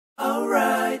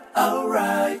Alright,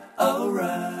 alright, alright.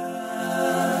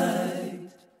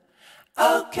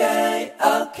 Okay,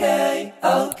 okay,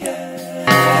 okay.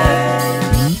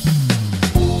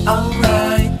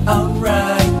 Alright,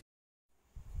 alright.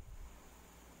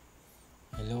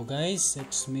 Hello guys,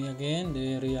 it's me again,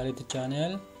 the Reality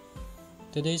Channel.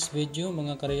 Today's video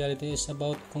mga ka-reality is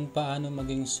about kung paano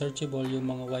maging searchable yung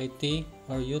mga YT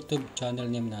or YouTube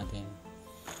channel name natin.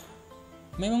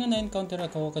 May mga na-encounter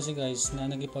ako kasi guys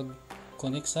na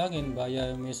nagipag-connect sa akin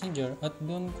via messenger at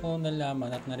doon ko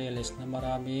nalaman at na-realize na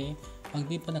marami ang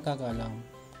di pa nakakaalam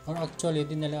or actually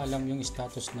di nila alam yung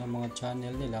status ng mga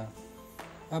channel nila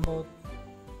about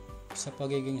sa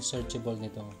pagiging searchable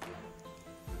nito.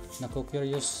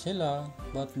 Naku-curious sila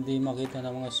but hindi makita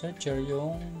ng mga searcher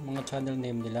yung mga channel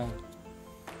name nila.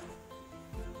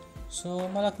 So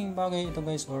malaking bagay ito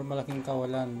guys or malaking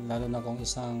kawalan lalo na kung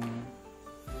isang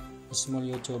small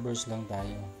YouTubers lang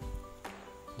tayo.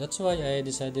 That's why I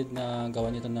decided na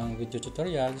gawan ito ng video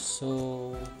tutorial.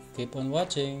 So keep on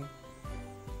watching.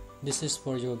 This is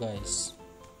for you guys.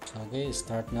 So okay,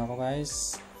 start na ako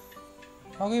guys.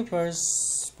 Okay,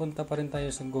 first punta pa rin tayo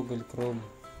sa Google Chrome.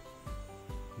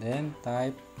 Then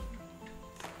type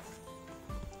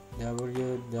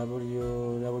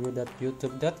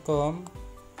www.youtube.com.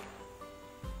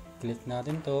 Click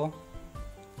natin to.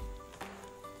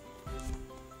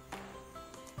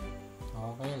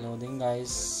 Okay, loading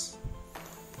guys.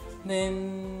 Then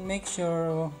make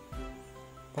sure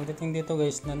pagdating dito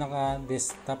guys na naka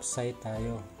desktop site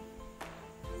tayo.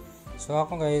 So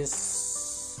ako guys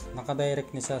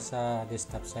naka-direct nisa sa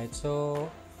desktop site. So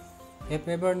if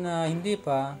ever na hindi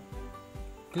pa,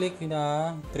 click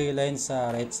na 3 lines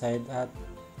sa right side at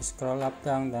scroll up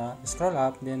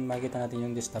then makikita natin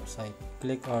yung desktop site.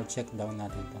 Click or check down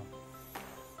natin to.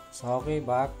 So okay,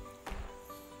 back.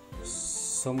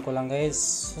 Zoom ko lang guys.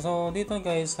 So dito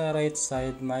guys sa right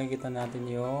side makikita natin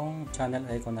yung channel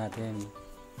icon natin.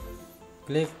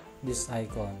 Click this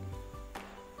icon.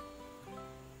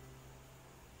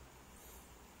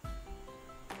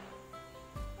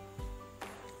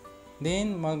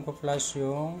 Then magpa-flash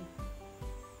yung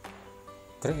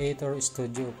Creator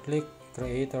Studio. Click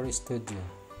Creator Studio.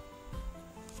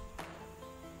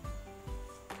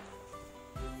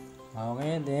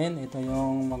 Okay, then ito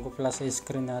yung magpa-flash sa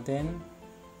screen natin.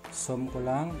 Zoom ko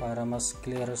lang para mas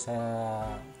clear sa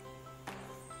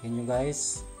inyo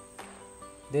guys.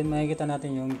 Then makikita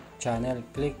natin yung channel.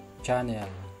 Click channel.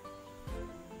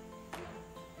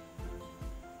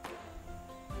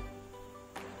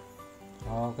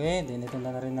 Okay, then ito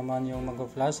na rin naman yung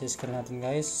mag-flash sa screen natin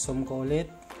guys. Zoom ko ulit.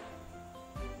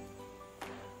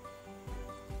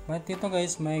 Dito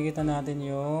guys makikita natin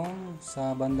yung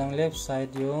sa bandang left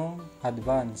side yung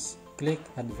advance. Click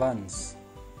advance.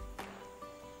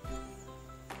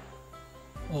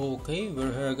 Okay,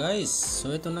 we're here guys.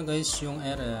 So ito na guys yung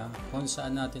area kung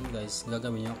saan natin guys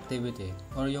gagawin yung activity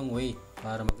or yung way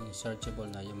para maging searchable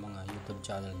na yung mga YouTube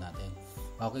channel natin.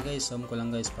 Okay guys, zoom ko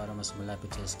lang guys para mas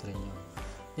malapit sa screen nyo.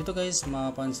 Dito guys,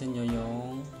 mapapansin nyo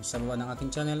yung sa baba ng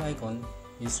aking channel icon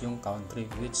is yung country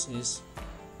which is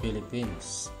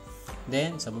Philippines.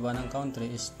 Then sa baba ng country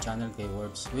is channel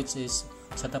keywords which is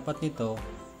sa tapat nito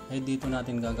ay dito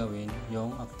natin gagawin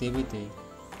yung activity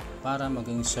para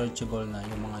maging searchable na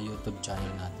yung mga YouTube channel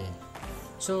natin.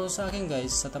 So sa akin guys,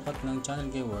 sa tapat ng channel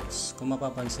keywords, kung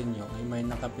mapapansin nyo ay may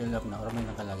naka-fill up na or may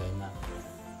nakalagay na.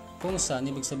 Kung saan,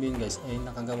 ibig sabihin guys ay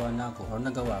nakagawa na ako or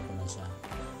nagawa ko na siya.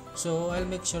 So I'll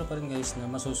make sure pa rin guys na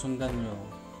masusundan nyo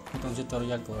itong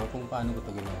tutorial ko or kung paano ko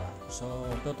ito ginawa. So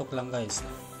tutok lang guys.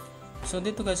 So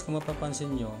dito guys, kung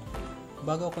mapapansin nyo,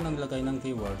 bago ako naglagay ng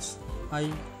keywords ay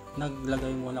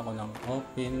naglagay muna ako ng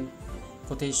open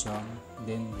quotation,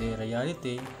 then the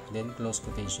reality, then close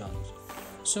quotations.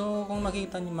 So kung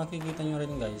makikita nyo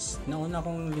rin guys, nauna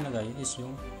kong linagay is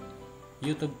yung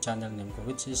YouTube channel name ko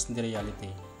which is the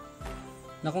reality,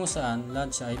 na kung saan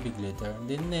lahat siya ay big letter.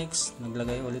 Then next,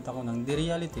 naglagay ulit ako ng the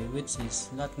reality which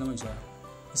is lahat naman siya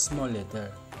small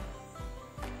letter.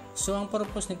 So ang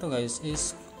purpose nito guys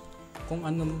is kung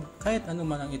kahit ano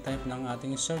man ang i-type ng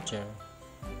ating searcher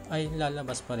ay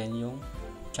lalabas pa rin yung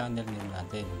channel name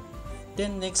natin.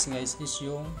 Then next guys is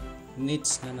yung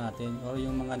needs na natin or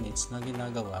yung mga needs na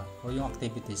ginagawa or yung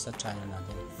activities sa channel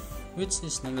natin, which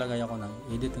is naglagay ako ng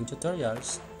editing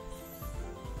tutorials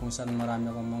kung saan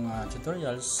marami akong mga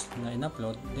tutorials na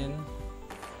in-upload. Then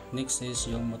next is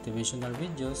yung motivational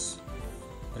videos,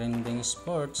 trending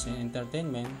sports and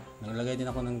entertainment. Naglagay din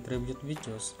ako ng tribute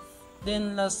videos.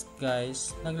 Then last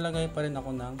guys, naglagay pa rin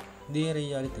ako ng the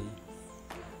reality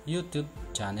YouTube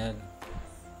channel.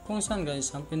 Kung saan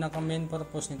guys, ang pinaka main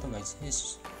purpose nito guys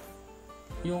is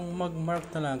yung mag-mark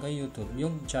talaga YouTube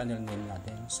yung channel name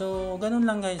natin. So ganun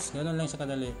lang guys, ganun lang sa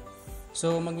kadali.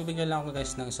 So magbibigay lang ako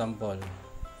guys ng sample.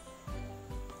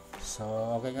 So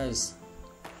okay guys.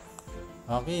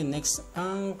 Okay, next,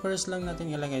 ang first lang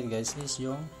natin ilagay guys is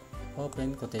yung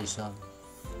open quotation.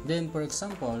 Then for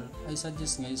example, I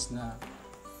suggest guys na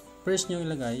first nyo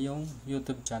ilagay yung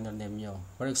YouTube channel name nyo.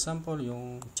 For example,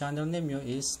 yung channel name nyo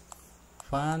is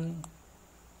Fan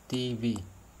TV.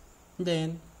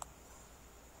 Then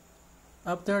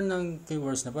after ng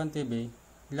keywords na Fan TV,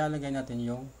 ilalagay natin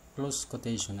yung close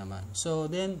quotation naman.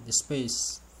 So then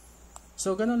space.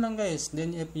 So ganun lang guys.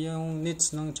 Then if yung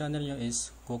niche ng channel nyo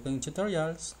is cooking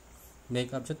tutorials,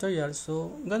 makeup tutorials,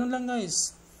 so ganun lang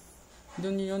guys.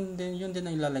 Yun din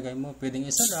ang ilalagay mo. Pwedeng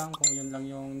isa lang kung yun lang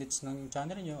yung niche ng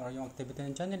channel nyo or yung activity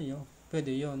ng channel nyo. Pwede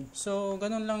yun. So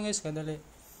ganun lang guys, kadali.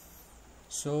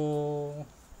 So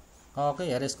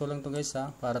okay, erase ko lang to guys ha,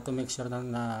 para to make sure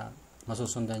na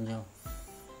masusundan nyo.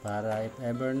 Para if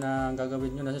ever na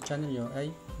gagawin nyo na sa channel nyo, ay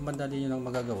madali nyo lang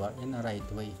magagawa in a right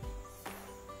way.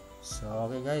 So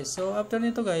okay guys, so after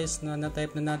nito guys,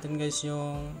 na-type na natin guys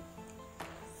yung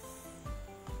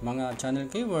mga channel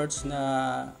keywords na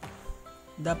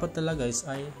dapat talaga guys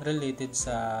ay related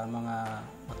sa mga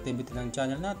activity ng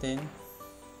channel natin,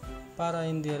 para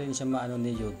hindi rin siya maano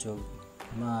ni YouTube,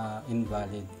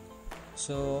 ma-invalid.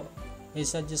 So I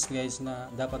suggest guys na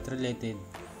dapat related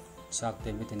sa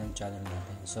activity ng channel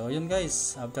natin. So yun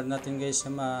guys, after natin guys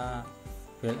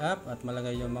ma-fill up at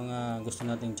malagay yung mga gusto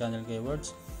nating channel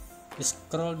keywords,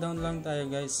 scroll down lang tayo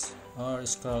guys or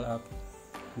scroll up.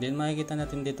 Then makikita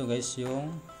natin dito guys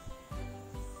yung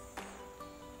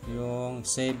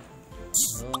save.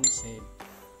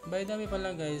 By the way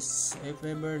pala guys, if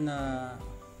ever na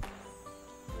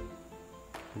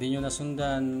hindi nyo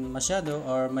nasundan masyado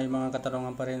or may mga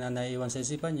katanungan pa rin na naiiwan sa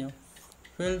isipan nyo,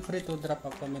 feel free to drop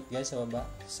a comment guys sa baba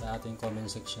sa ating comment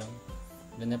section.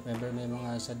 Then if ever may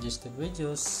mga suggested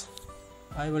videos,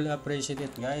 I will appreciate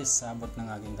it guys sa abot ng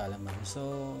aking kaalaman.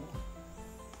 So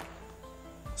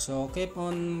keep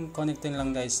on connecting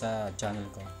lang guys sa channel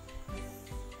ko.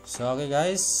 So okay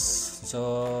guys,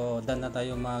 so done na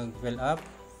tayo mag-fill up.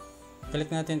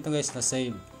 Click natin ito guys na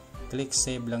save. Click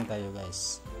save lang tayo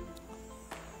guys.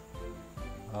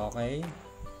 Okay.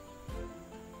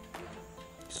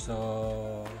 So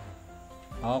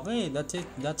okay,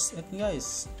 that's it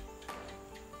guys.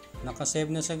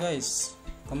 Nakasave na siya guys.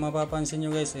 Kung mapapansin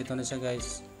nyo guys, ito na siya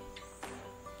guys.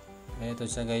 Ito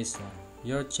siya guys.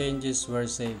 Your changes were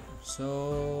saved. So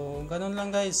ganun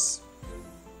lang guys.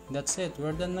 That's it,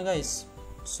 we're done na guys.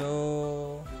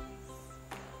 So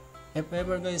if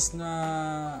ever guys na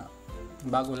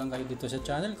bago lang kayo dito sa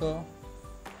channel ko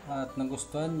at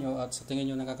nagustuhan nyo at sa tingin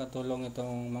nyo nakakatulong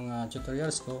itong mga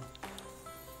tutorials ko,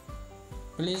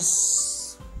 please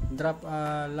drop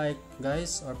a like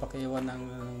guys or pakiiwan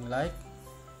ng like.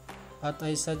 At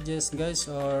I suggest guys,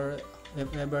 or if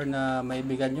ever na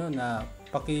maibigan nyo, na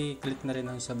paki-click na rin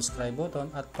ang subscribe button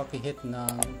at paki-hit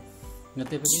ng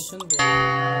notification bell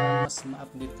para mas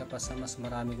ma-update ka pa sa mas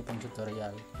marami ko pang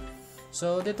tutorial.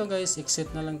 So dito guys,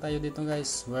 exit na lang tayo dito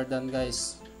guys. We're done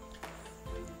guys.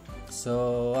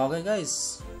 So okay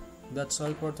guys, that's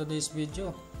all for today's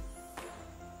video.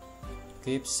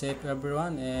 Keep safe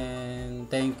everyone and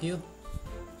thank you.